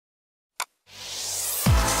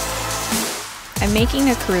I'm making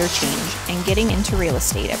a career change and getting into real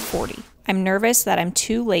estate at 40. I'm nervous that I'm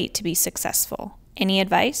too late to be successful. Any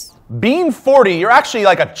advice? Being 40, you're actually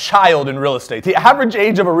like a child in real estate. The average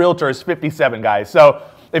age of a realtor is 57, guys. So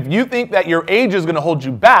if you think that your age is going to hold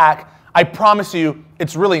you back, I promise you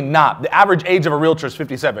it's really not. The average age of a realtor is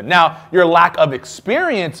 57. Now, your lack of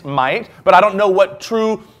experience might, but I don't know what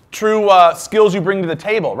true skills you bring to the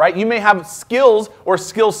table, right? You may have skills or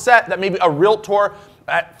skill set that maybe a realtor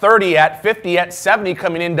at 30, at 50, at 70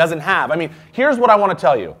 coming in doesn't have. I mean, here's what I want to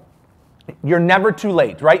tell you. You're never too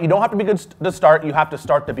late, right? You don't have to be good to start. You have to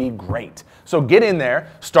start to be great. So get in there,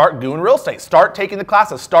 start doing real estate, start taking the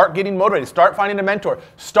classes, start getting motivated, start finding a mentor,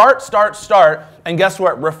 start, and guess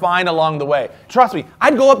what? Refine along the way. Trust me,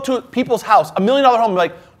 I'd go up to people's house, $1 million home, and be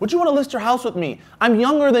like, would you want to list your house with me? I'm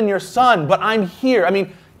younger than your son, but I'm here. I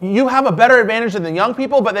mean, you have a better advantage than the young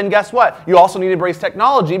people, but then guess what? You also need to embrace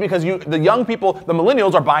technology because the young people, the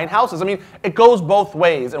millennials, are buying houses. I mean, it goes both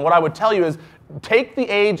ways. And what I would tell you is take the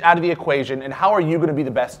age out of the equation and how are you going to be the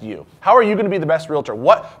best you? How are you going to be the best realtor?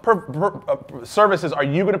 What services are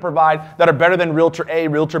you going to provide that are better than Realtor A,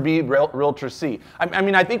 Realtor B, Realtor C? I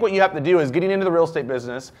mean, I think what you have to do is getting into the real estate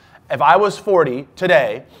business. If I was 40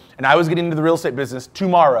 today and I was getting into the real estate business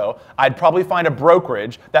tomorrow, I'd probably find a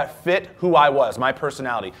brokerage that fit who I was, my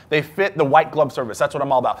personality. They fit the white glove service. That's what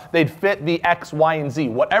I'm all about. They'd fit the X, Y, and Z.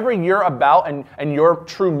 Whatever you're about and your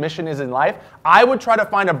true mission is in life, I would try to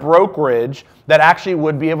find a brokerage that actually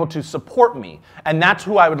would be able to support me. And that's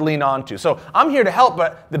who I would lean on to. So I'm here to help,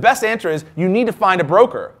 but the best answer is you need to find a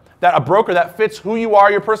broker that fits who you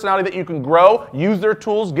are, your personality, that you can grow, use their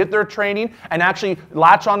tools, get their training, and actually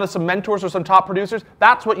latch onto some mentors or some top producers.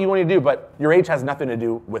 That's what you want to do, but your age has nothing to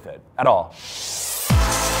do with it at all.